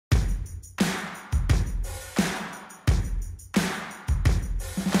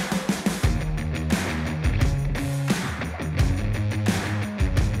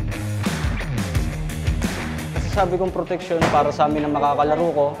masasabi kong protection para sa amin na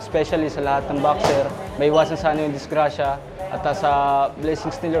makakalaro ko, especially sa lahat ng boxer. May iwasan sana yung disgrasya at sa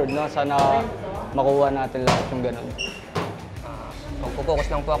blessings ni Lord, no? Sana makuha natin lahat yung ganun. Magpo-focus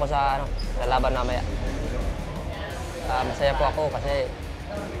lang po ako sa laban mamaya. Masaya po ako kasi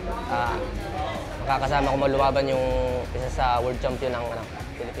makakasama ko malumaban yung isa sa world champion ng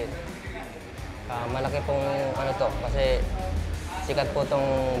Pilipinas. Malaki pong to kasi sikat po tong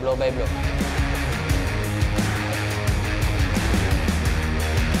blow by blow.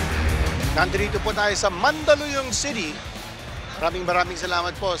 Nandito po tayo sa Mandaluyong City. Maraming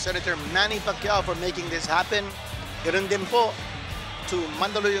salamat po, Senator Manny Pacquiao, for making this happen. Ganoon din po to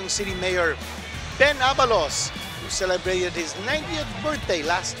Mandaluyong City Mayor Ben Abalos, who celebrated his 90th birthday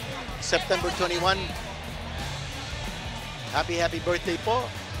last September 21. Happy birthday po,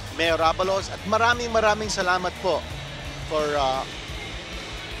 Mayor Abalos, at maraming salamat po for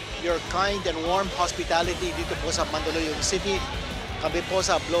your kind and warm hospitality dito po sa Mandaluyong City. Kami po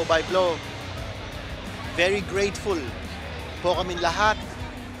sa Blow by Blow, very grateful po kami lahat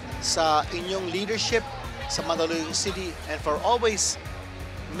sa inyong leadership sa Mandaluyong City and for always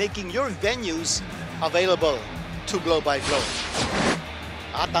making your venues available to Blow by Blow.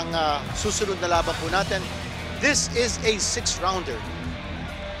 At ang susunod na laban po natin, this is a 6-rounder.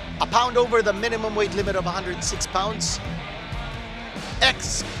 A pound over the minimum weight limit of 106 pounds.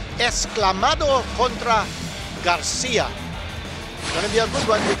 Esclamado kontra Garcia. Gonna be a good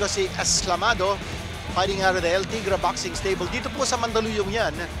one because si Esclamado, fighting out of the El Tigre boxing stable. Dito po sa Mandaluyong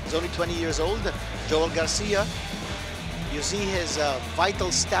yan. He's only 20 years old. Joel Garcia. You see his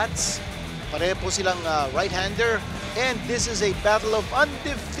vital stats. Pareho po silang right-hander. And this is a battle of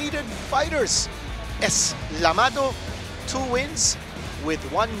undefeated fighters. Esclamado, 2 wins with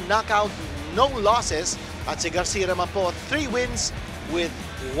 1 knockout, no losses. At si Garcia naman po, 3 wins with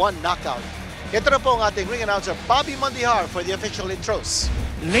 1 knockout. Ito na po ang ating ring announcer, Bobby Mondihar, for the official intros.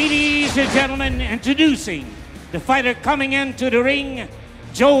 Ladies and gentlemen, introducing the fighter coming into the ring,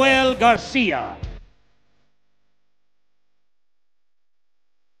 Joel Garcia.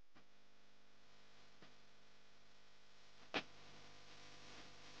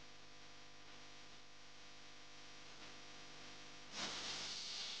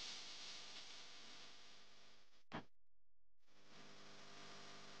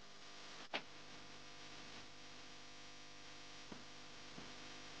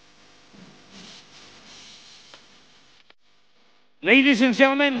 Ladies and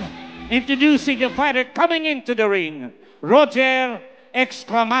gentlemen, introducing the fighter coming into the ring, Roger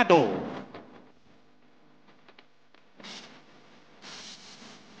Esclamado.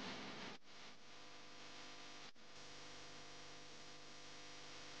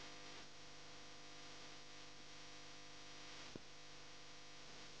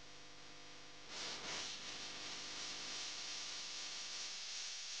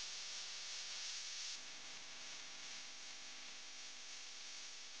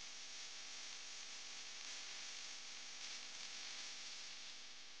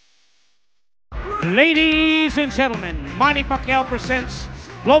 Ladies and gentlemen, Manny Pacquiao presents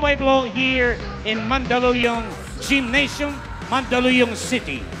Blow by Blow here in Mandaluyong Gymnasium, Mandaluyong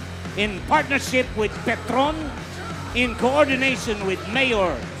City, in partnership with Petron, in coordination with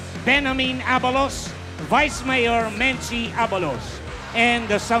Mayor Benjamin Abalos, Vice Mayor Menchi Abalos, and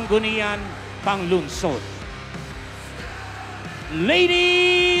the Sangguniang Panglunsod.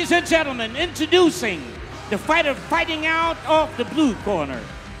 Ladies and gentlemen, introducing the fighter fighting out of the blue corner.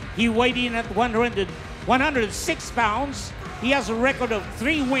 He weighed in at 106 pounds. He has a record of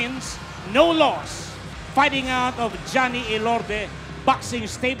 3 wins, no loss. Fighting out of Johnny Elorde, Boxing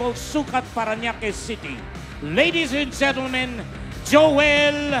Stable, Sucat, Parañaque City. Ladies and gentlemen,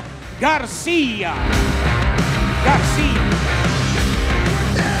 Joel Garcia.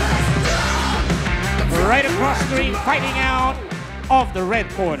 Right across the ring, fighting out of the red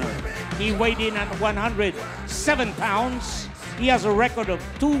corner. He weighed in at 107 pounds. He has a record of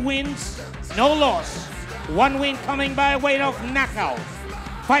 2 wins, no loss. 1 win coming by way of knockout.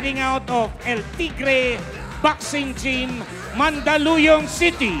 Fighting out of El Tigre Boxing Gym, Mandaluyong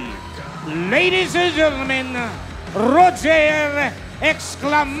City. Ladies and gentlemen, Roger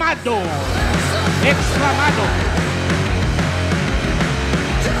Esclamado.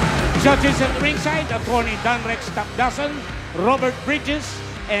 Judges at ringside, Attorney Danrex Tapdasan, Robert Bridges,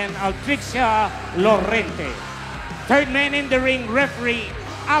 and Altrixia Lorente. Third man in the ring, referee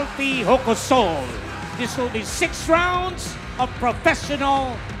Alfie Hocosol. This will be 6 rounds of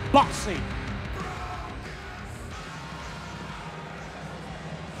professional boxing.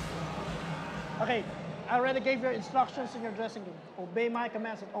 Okay, I already gave your instructions in your dressing room. Obey my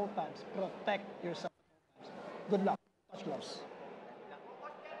commands at all times. Protect yourself. Good luck. Touch gloves.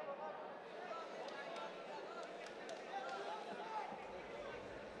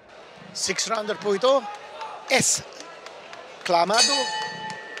 Six-rounder po ito. Esclamado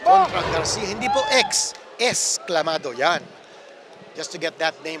kontra Garcia. Hindi po X. Esclamado. Yan. Just to get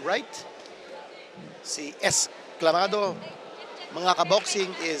that name right. Si Esclamado, mga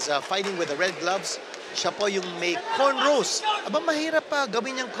kaboxing, is fighting with the red gloves. Siya po yung may cornrows. Aba, mahirap pa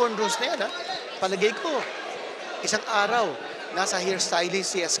gawin yung cornrows na yan, ha? Palagay ko, isang araw, nasa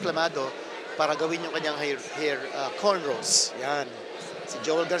hairstylist si Esclamado para gawin yung kanyang hair cornrows. Yan. Si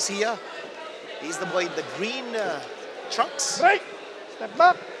Joel Garcia, he's the boy in the green trunks. Break. Step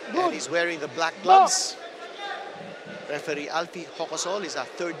back. And Good. he's wearing the black gloves. Referee Alfie Hocosol is a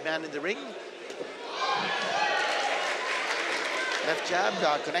third man in the ring. Left jab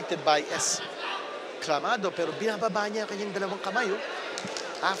connected by Esclamado, pero binababa niya ang kanyang dalawang kamay.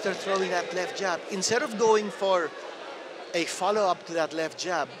 After throwing that left jab, instead of going for a follow-up to that left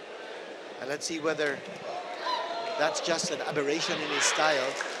jab, and let's see whether that's just an aberration in his style.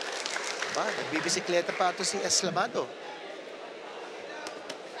 Ba, nagbibisikleta pa ito si Esclamado.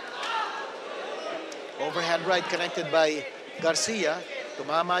 Overhand right connected by Garcia.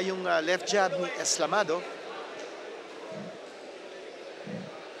 Tumama yung left jab ni Esclamado.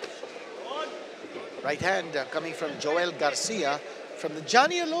 Right hand coming from Joel Garcia from the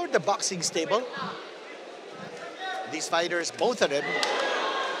Johnny Alord, the boxing stable. These fighters, both of them,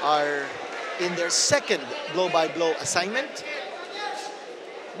 are in their second blow-by-blow assignment.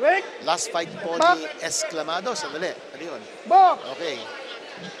 Break. Last fight po ni Esclamado. Sandali. Ano yun? Box. Okay.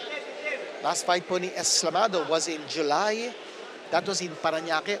 Last fight po ni Esclamado was in July. That was in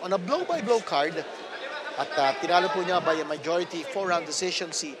Parañaque on a blow-by-blow card. At tinalo po niya by a majority 4-round decision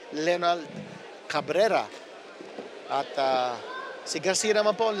si Leonard Cabrera. At si Garcia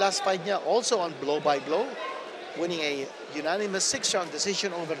naman po, last fight niya also on blow-by-blow, winning a unanimous 6-round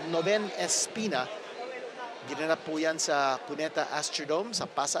decision over Noven Espina. Ginanap po yan sa Cuneta Astrodome sa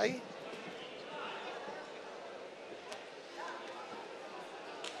Pasay.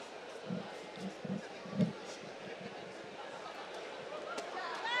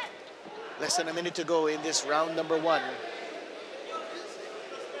 Less than a minute to go in this round number 1.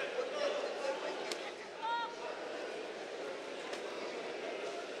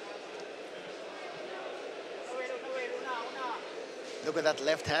 Look at that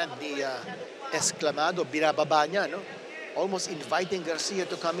left hand ni Esclamado. Binababa niya, no? Almost inviting Garcia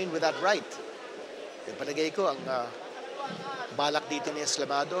to come in with that right. Yung palagay ko, ang balak dito ni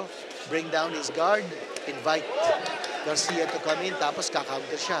Esclamado, bring down his guard, invite Garcia to come in, tapos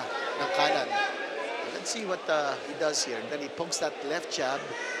kakaunter siya ng kanan. Let's see what he does here. Then he pokes that left jab.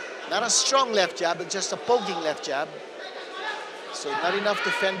 Not a strong left jab, but just a poking left jab. So not enough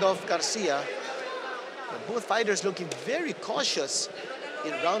to fend off Garcia. But both fighters looking very cautious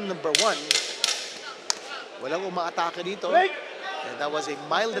in round number 1. Walang umaatake dito. And that was a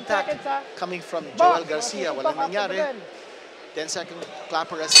mild attack coming from Joel Garcia. Walang nangyari. 10-second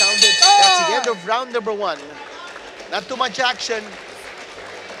clapper has sounded. That's the end of round number 1. Not too much action.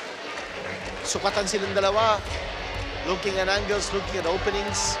 Sukatan silang dalawa. Looking at angles, looking at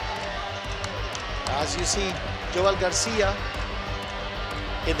openings. As you see, Joel Garcia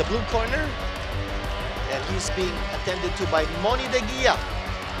in the blue corner. And he's being attended to by Moni de Guia.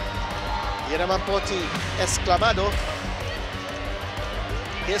 Yan naman po si Esclamado.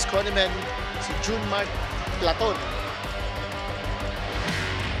 His cornerman, si June Mark Platon.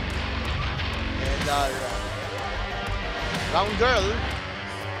 And our round girl,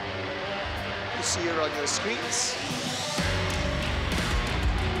 you see her on your screens.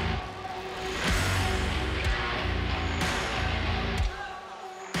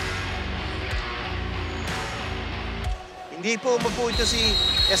 Hindi po umupo ito si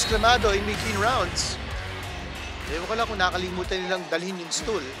Esclamado in between rounds. Ewan ko lang kung nakalimutan nilang dalhin yung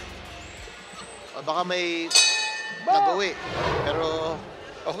stool. O baka may nagawi. Pero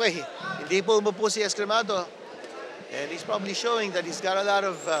okay, hindi po umupo si Esclamado. And he's probably showing that he's got a lot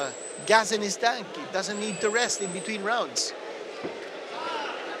of gas in his tank. He doesn't need to rest in between rounds.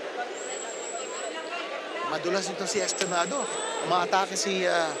 Madulas ito si Esclamado. Umaatake si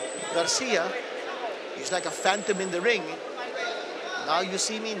Garcia. He's like a phantom in the ring. Now you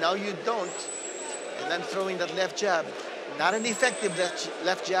see me, now you don't. And then throwing that left jab. Not an effective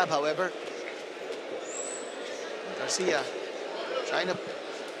left jab, however. Garcia trying to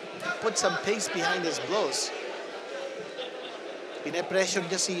put some pace behind his blows. Pine-pressure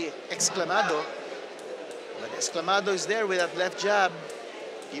niya si Esclamado. But Esclamado is there with that left jab.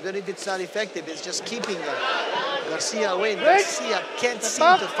 Even if it's not effective, it's just keeping Garcia away. Garcia can't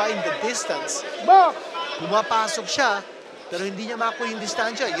seem to find the distance Pumapasok siya, pero hindi niya makuha yung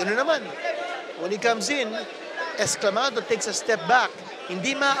distansya. Yun na naman. When he comes in, Esclamado takes a step back.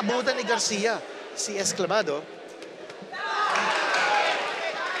 Hindi maabutan ni Garcia si Esclamado.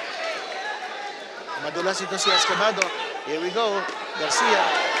 Madulas ito si Esclamado. Here we go. Garcia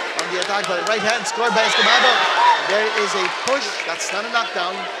on the attack by the right hand. Scored by Esclamado. There is a push. That's not a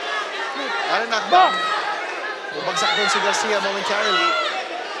knockdown. Not a knockdown. Bumagsak doon si Garcia momentarily.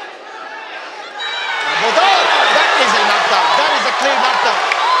 That is a knockdown. That is a clear knockdown.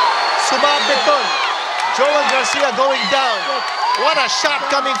 Sumabit doon. Joel Garcia going down. What a shot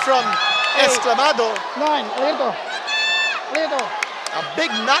coming from Esclamado. 9. Alito. Alito. A big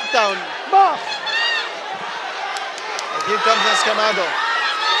knockdown. Box. And here comes Esclamado.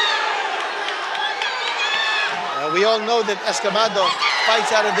 We all know that Esclamado fights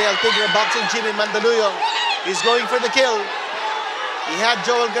out of the El Tigre boxing gym in Mandaluyong. He's going for the kill. He had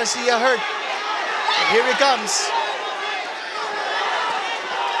Joel Garcia hurt. And here he comes.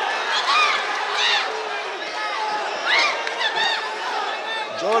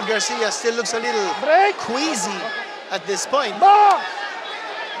 Joel Garcia still looks a little queasy at this point.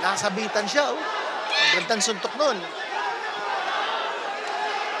 Nasabitan siya. Ang gandang suntok nun.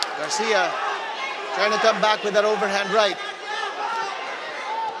 Garcia trying to come back with that overhand right.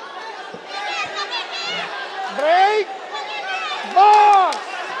 Break. Box.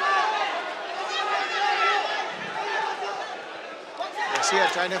 Garcia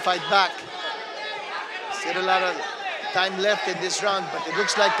trying to fight back. Still a lot of time left in this round, but it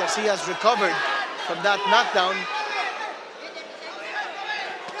looks like Garcia has recovered from that knockdown.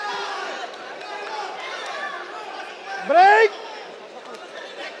 Break.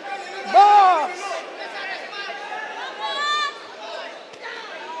 Box.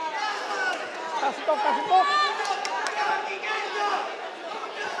 Kasitok, kasitok.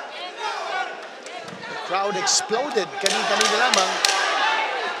 The crowd exploded kanina lamang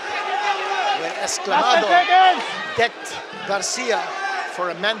when Esclamado decked Garcia for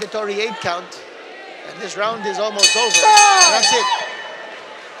a mandatory 8 count, and this round is almost over. That's it.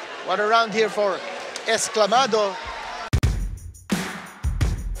 What a round here for Esclamado.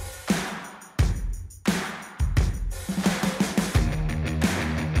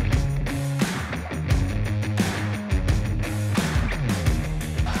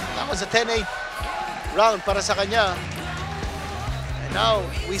 That was a 10-8 round para sa kanya. And now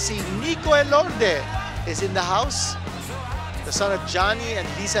we see Nico Elorde is in the house, the son of Johnny and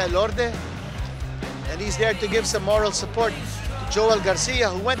Lisa Elorde, and he's there to give some moral support to Joel Garcia,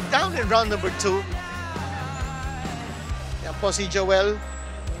 who went down in round number 2. Yan po si Joel,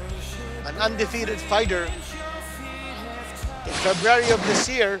 an undefeated fighter. In February of this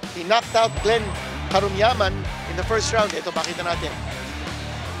year, he knocked out Glenn Karumyaman in the first round. Ito, pakita natin.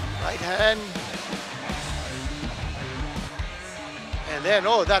 Right hand. And then,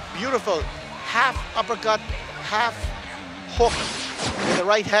 oh, that beautiful half uppercut, half hook with the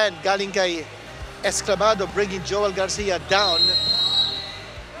right hand galing kay Esclamado, bringing Joel Garcia down.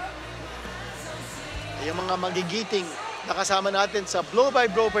 Yung mga magigiting na kasama natin sa Blow by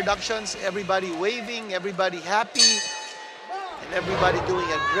Blow Productions, everybody waving, everybody happy, and everybody doing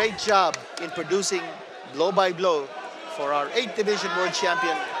a great job in producing Blow by Blow for our 8th Division World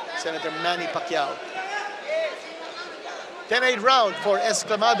Champion, Senator Manny Pacquiao. 10-8 round for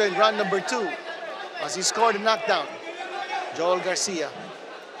Esclamado in round number 2 as he scored a knockdown. Joel Garcia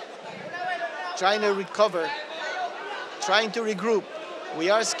trying to recover, trying to regroup. We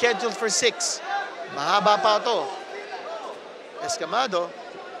are scheduled for 6. Mahaba pa ito. Esclamado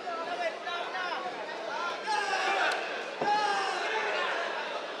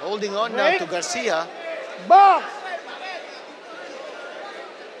holding on now to Garcia. Box.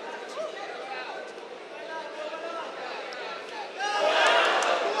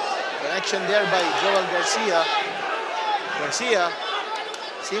 Connection there by Joel Garcia. Garcia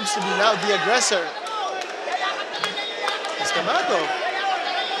seems to be now the aggressor. Esclamado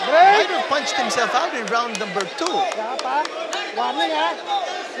might have punched himself out in round number 2. Warning, ha?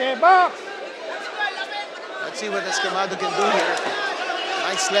 Okay, box. Let's see what Esclamado can do here.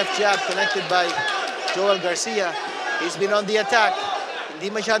 Nice left jab connected by Joel Garcia. He's been on the attack. Hindi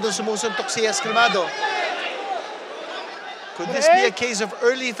masyadong sumusuntok si Esclamado. Could this be a case of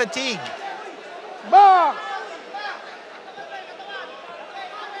early fatigue? Box.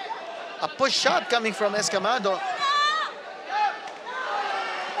 A push shot coming from Esclamado.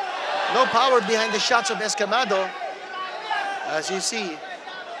 No power behind the shots of Esclamado. As you see,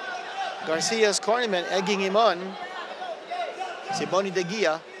 Garcia's cornerman egging him on. Si Boni de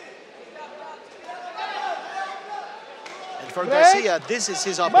Guia. And for Garcia, this is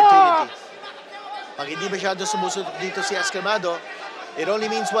his opportunity. Pag hindi masyado sumusunod dito si Esclamado, it only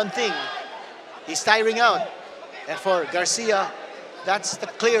means one thing. He's tiring out. And for Garcia, that's the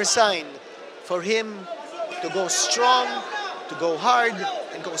clear sign for him to go strong, to go hard,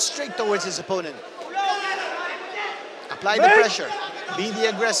 and go straight towards his opponent. Apply the pressure. Be the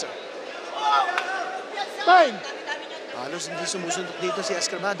aggressor. Time. Halos hindi sumusunod dito si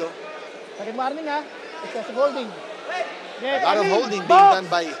Esclamado. Second warning ha. Excessive holding. A lot of holding being done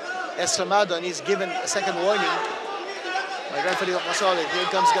by Esclamado, and he's given a second warning by referee Ocasolid. Here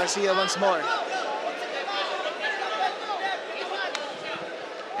comes Garcia once more.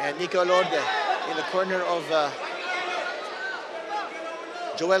 And Nico Lorde in the corner of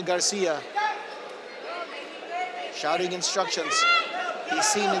Joel Garcia, shouting instructions. He's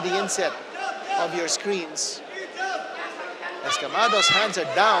seen in the inset of your screens. Esclamado's hands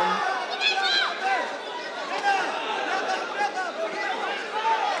are down.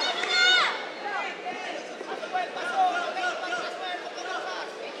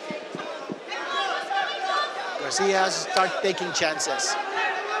 Garcia has to start taking chances.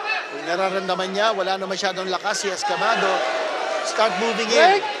 Kung nararamdaman niya, wala na masyadong lakas si Esclamado, start moving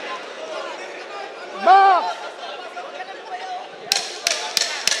in. Box!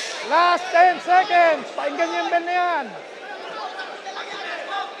 Last 10 seconds. Painggan niyo yung bell na yan.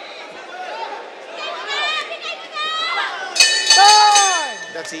 Time!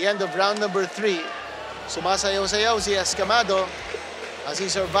 That's the end of round number 3. Sumasayaw-sayaw si Esclamado as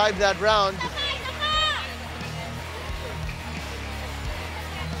he survived that round.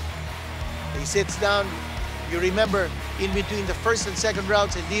 He sits down. You remember, in between the first and second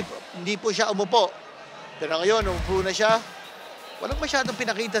rounds, hindi po siya umupo. Pero ngayon, umupo na siya. Walang masyadong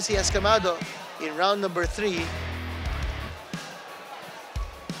pinakita si Esclamado in round number 3.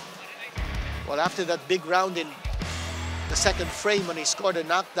 Well, after that big round in the second frame when he scored a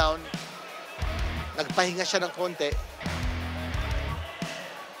knockdown, nagpahinga siya ng konti.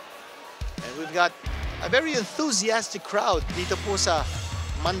 And we've got a very enthusiastic crowd dito po sa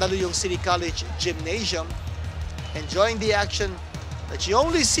Mandaluyong City College Gymnasium, enjoying the action that you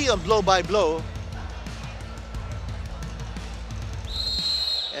only see on Blow by Blow.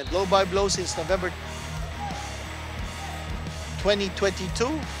 And Blow by Blow since November 2022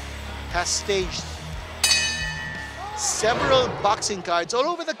 has staged several boxing cards all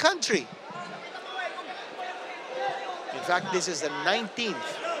over the country. In fact, this is the 19th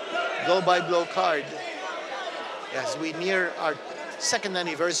Blow by Blow card as we near our second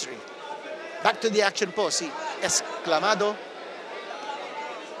anniversary. Back to the action po, si Esclamado.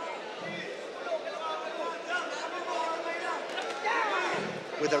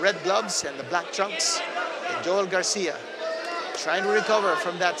 With the red gloves and the black trunks. And Joel Garcia trying to recover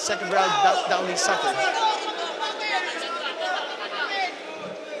from that second round knockdown he suffered.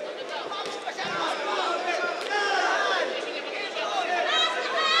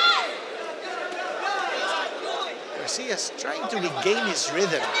 Garcia's trying to regain his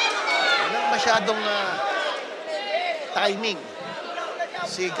rhythm. Walang masyadong timing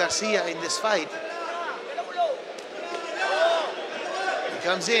si Garcia in this fight. He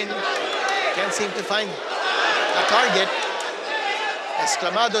comes in, can't seem to find a target.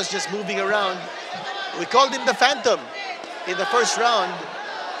 Esclamado's just moving around. We called him the Phantom in the first round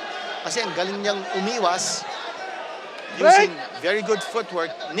kasi ang galing niyang umiwas using very good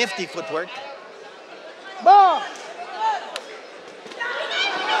footwork, nifty footwork. Box!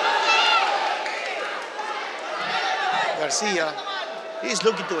 Garcia, he's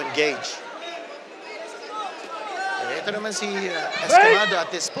looking to engage. Ito naman si Esclamado at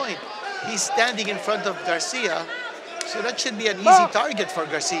this point. He's standing in front of Garcia, so that should be an easy target for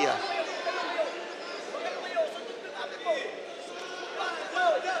Garcia.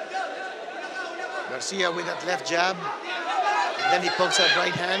 Garcia with that left jab, and then he pokes that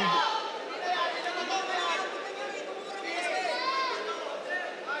right hand.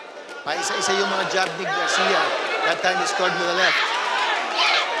 Paisa-isa yung mga jab ni Garcia. That time he scored with the left.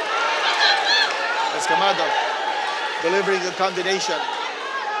 Esclamado delivering a combination.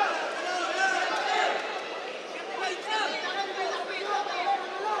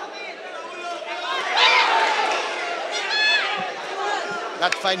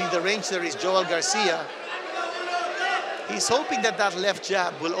 Not finding the range there is Joel Garcia. He's hoping that that left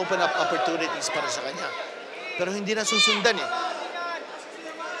jab will open up opportunities para sa kanya. Pero hindi na susundan eh.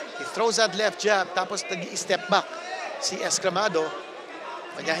 He throws that left jab, tapos nag-step back si Esclamado.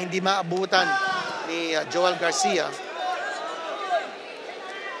 Kanya hindi maabutan ni Joel Garcia.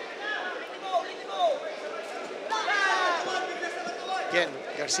 Again,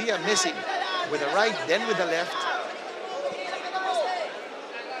 Garcia missing with the right, then with the left.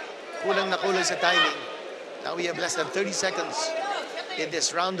 kulang na kulang sa timing. Now we have less than 30 seconds in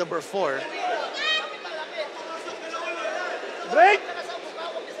this round number 4. Break!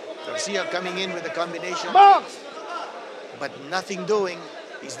 Garcia coming in with a combination, Box! but nothing doing.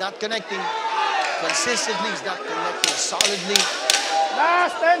 He's not connecting consistently. He's not connecting solidly.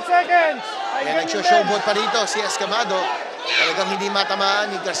 Last 10 seconds. Kaya Pakinggan yun din. nagsho-showboat pa rito si Esclamado. Talagang hindi matamaan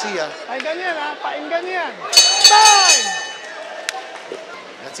ni Garcia. Pakinggan yan, ha? Pakinggan yan. Time!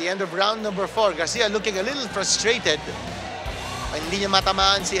 That's the end of round number 4. Garcia looking a little frustrated. Hindi niya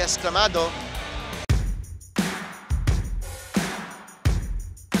matamaan si Esclamado.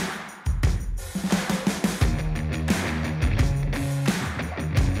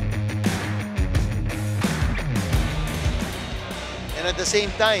 And at the same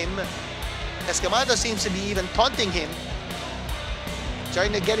time, Esclamado seems to be even taunting him,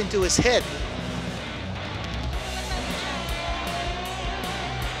 trying to get into his head.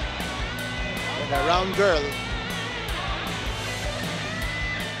 And a round girl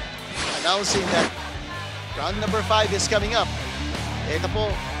announcing that round number 5 is coming up. Ito po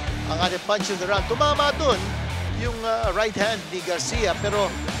ang ating punch of the round. Tumama dun yung right hand ni Garcia, pero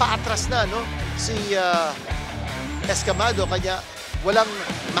paatras na, no? Si Esclamado, kanya walang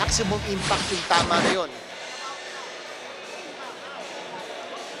maximum impact yung tama na yun.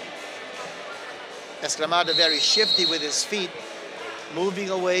 Esclamado very shifty with his feet, moving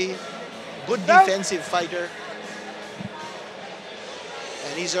away. Good defensive fighter.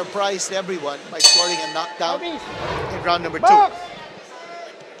 And he surprised everyone by scoring a knockdown in round number 2. Box!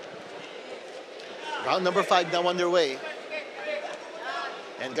 Round number 5 now underway.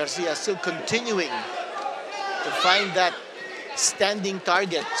 And Garcia still continuing to find that standing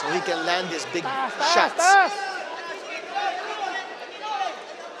target so he can land his big shots. Taas!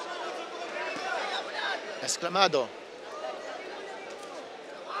 Esclamado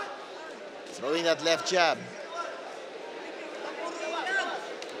throwing that left jab.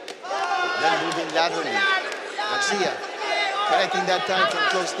 Then moving laterally. Garcia connecting that time from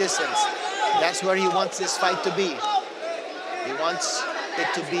close distance. That's where he wants this fight to be. He wants it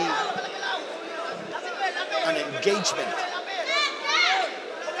to be an engagement.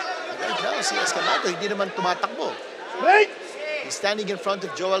 Right now, si Esclamado hindi naman tumatakbo. Break! He's standing in front of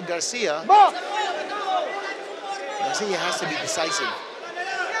Joel Garcia. Box! Garcia has to be decisive.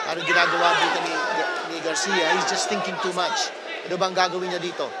 Parang ginagawa dito ni Garcia, he's just thinking too much. Ano bang gagawin niya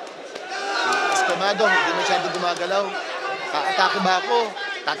dito? Si Esclamado, hindi masyado gumagalaw. Atake ba ako?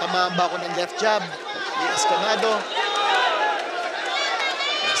 Tatamaan ba ako ng left jab? Ni Esclamado.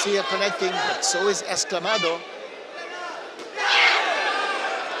 Garcia connecting, but so is Esclamado.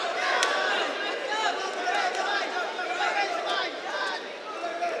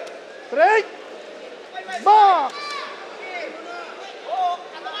 Break! Box!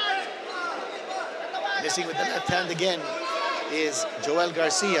 Missing with the left hand again is Joel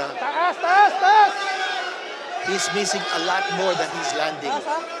Garcia. Taas, taas, taas! He's missing a lot more than he's landing.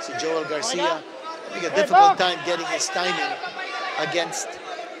 Si Joel Garcia having a difficult time getting his timing against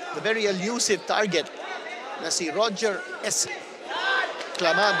the very elusive target na si Roger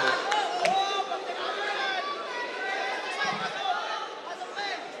Esclamado.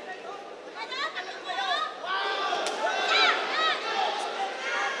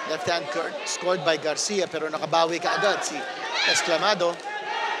 Left hand scored by Garcia, pero nakabawi ka agad si Esclamado.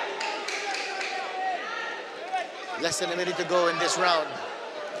 Less than a minute to go in this round.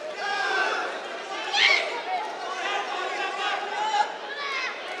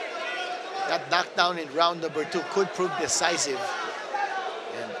 That knockdown in round number 2 could prove decisive.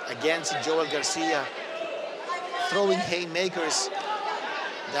 And again, si Joel Garcia throwing haymakers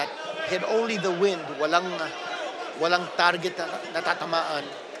that hit only the wind. Walang target na natatamaan.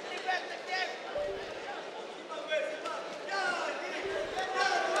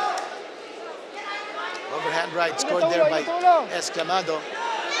 Overhand right scored there by Esclamado.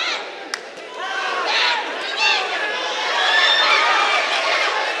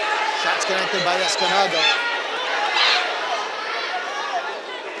 Shots connected by Esclamado.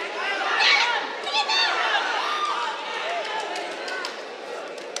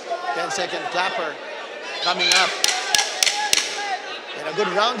 Ten-second clapper coming up. And a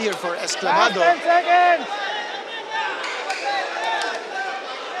good round here for Esclamado. Last 10 seconds!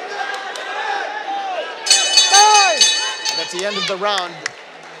 That's the end of the round.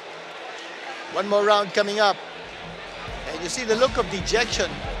 One more round coming up. And you see the look of dejection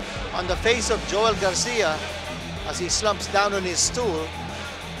on the face of Joel Garcia as he slumps down on his stool.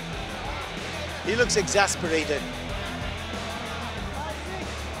 He looks exasperated.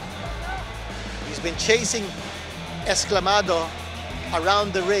 He's been chasing Esclamado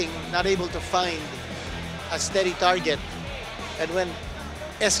around the ring, not able to find a steady target. And when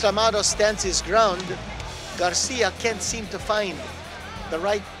Esclamado stands his ground, Garcia can't seem to find the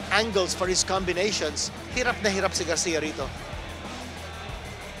right angles for his combinations. Hirap na hirap si Garcia rito.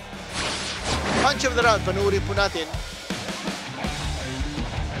 Punch of the round, panuorin po natin.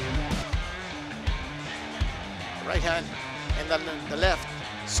 Right hand and then the left,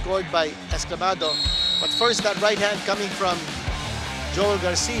 scored by Esclamado. But first, that right hand coming from Joel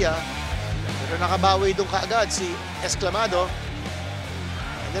Garcia. Pero nakabawi doon kaagad si Esclamado.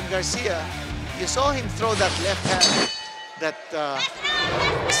 And then Garcia, you saw him throw that left hand that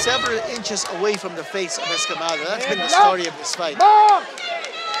was several inches away from the face of Esclamado. That's been the story of this fight.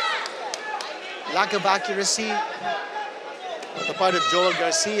 Lack of accuracy on the part of Joel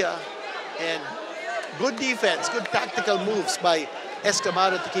Garcia, and good defense, good tactical moves by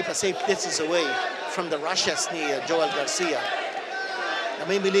Esclamado to keep a safe distance away from the rushes ni Joel Garcia. Na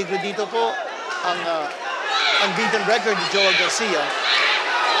may miligro dito po ang unbeaten record ni Joel Garcia.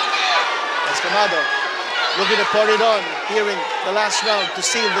 Esclamado looking to pour it on here in the last round to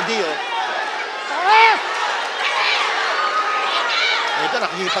seal the deal. Ito,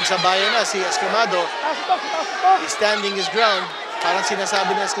 nakikipagsabayan na si Esclamado. He's standing his ground. Parang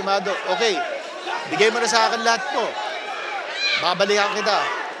sinasabi ni Esclamado, okay, bigay mo na sa akin lahat mo. Babalikan kita.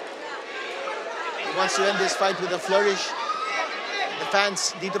 He wants to end this fight with a flourish. The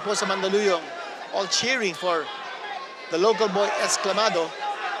fans dito po sa Mandaluyong all cheering for the local boy Esclamado.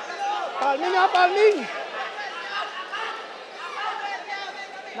 Palming ha, palming!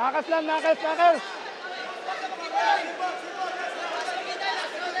 Nakas lang, nakas, nakas!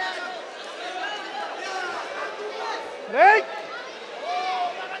 Break!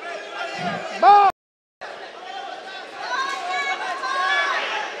 Ball!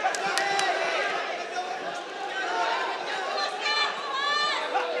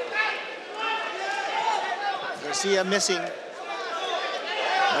 Garcia missing,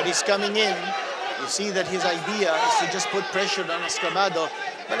 but he's coming in. You see that his idea is to just put pressure on Esclamado,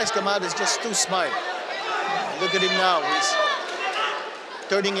 but Esclamado is just too smart. Look at him now. He's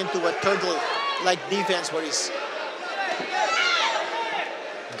turning into a turtle-like defense where he's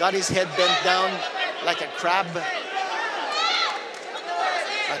got his head bent down like a crab.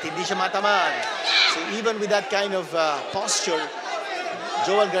 At hindi siya matamaan. So even with that kind of posture,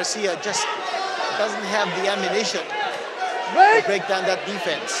 Joel Garcia just doesn't have the ammunition to break down that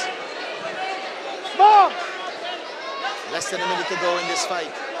defense. Less than a minute to go in this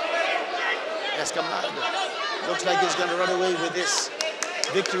fight. Esclamado looks like he's going to run away with this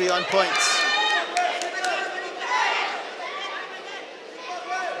victory on points.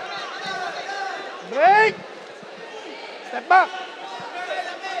 Break! Step back!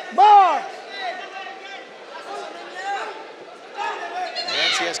 Ball!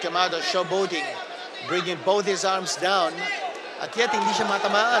 And si Esclamado showboating, bringing both his arms down, at yet hindi siya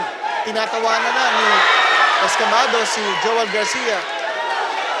matamaan. Tinatawanan na ni Esclamado si Joel Garcia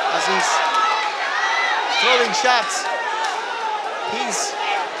as he's throwing shots. He's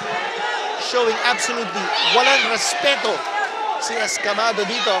showing absolutely walang respeto si Esclamado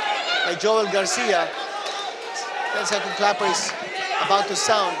dito kay Joel Garcia. 10-second clapper is about to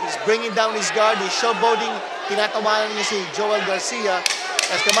sound. He's bringing down his guard. He's showboating. Tinatawanan niya si Joel Garcia.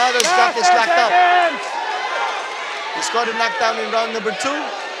 Esclamado's got this locked up. He scored a knockdown in round number 2.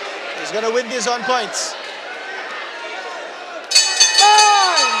 He's going to win this on points.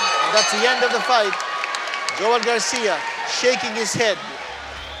 And that's the end of the fight. Joel Garcia shaking his head.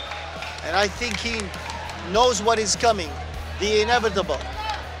 And I think he knows what is coming. The inevitable.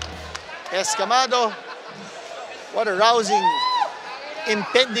 Esclamado, what a rousing,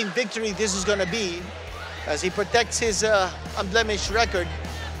 impending victory this is going to be as he protects his unblemished record.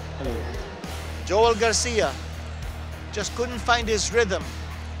 Joel Garcia just couldn't find his rhythm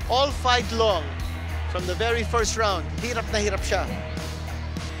all fight long. From the very first round, hirap na hirap siya.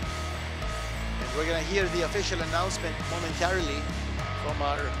 And we're going to hear the official announcement momentarily from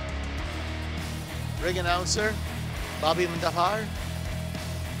our ring announcer, Bobby Mendafar.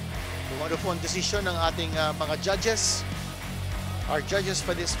 Kung ano po ang desisyon ng ating mga judges. Our judges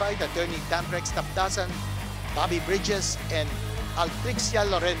for this fight, Attorney Tamprex Tapdasan, Bobby Bridges, and Altrixia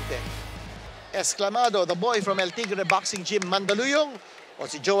Lorente. Esclamado, the boy from El Tigre Boxing Gym, Mandaluyong, o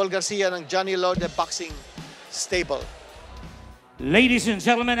si Joel Garcia ng Johnny Lode Boxing Stable. Ladies and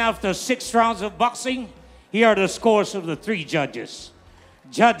gentlemen, after 6 rounds of boxing, here are the scores of the 3 judges.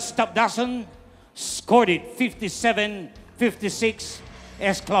 Judge Tapdasan scored it 57-56,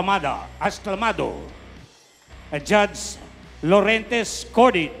 Esclamado. Judge Lorente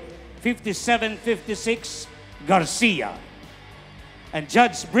scored it 57-56, Garcia. And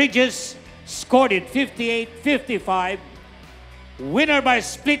Judge Bridges scored it 58-55. Winner by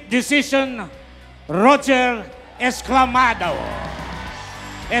split decision, Roger Esclamado.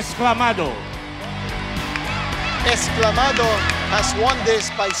 Esclamado. Esclamado has won this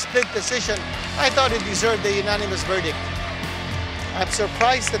by split decision. I thought it deserved a unanimous verdict. I'm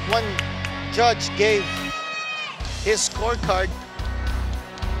surprised that one judge gave his scorecard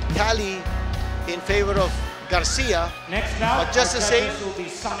tally in favor of Garcia. Next now, But just the same,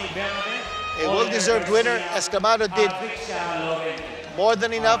 a well-deserved winner. Esclamado did more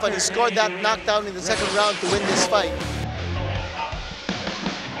than enough, and he scored that knockdown in the second round to win this fight.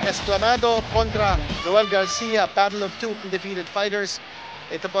 Esclamado contra Joel Garcia, battle of two undefeated fighters.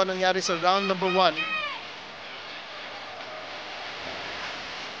 Ito po nangyari sa round number 1.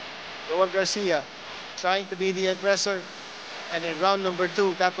 Joel Garcia trying to be the aggressor, and in round number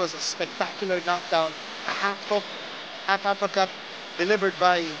 2, that was a spectacular knockdown, a half uppercut delivered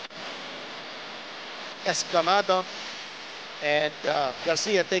by Esclamado, and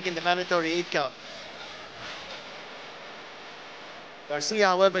Garcia taking the mandatory 8 count. Garcia,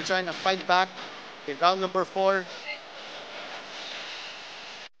 however, trying to fight back in round number 4.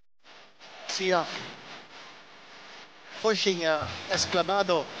 Garcia pushing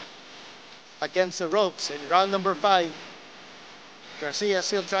Esclamado against the ropes in round number 5. Garcia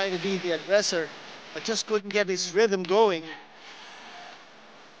still trying to be the aggressor, but just couldn't get his rhythm going.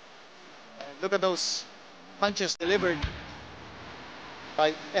 And look at those punches delivered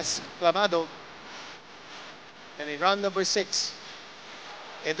by Esclamado. And in round number 6,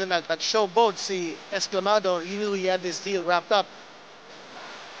 ito na, that show both si Esclamado, he knew he had this deal wrapped up.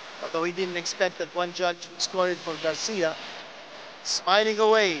 Although he didn't expect that one judge would score it for Garcia. Smiling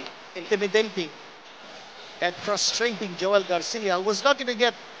away, intimidating, and frustrating Joel Garcia, who was not going to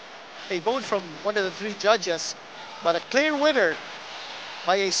get a vote from one of the 3 judges, but a clear winner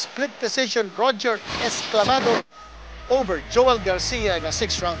by a split decision, Roger Esclamado over Joel Garcia in a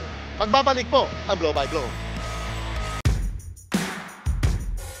 6th round. Magbabalik po ang Blow by Blow.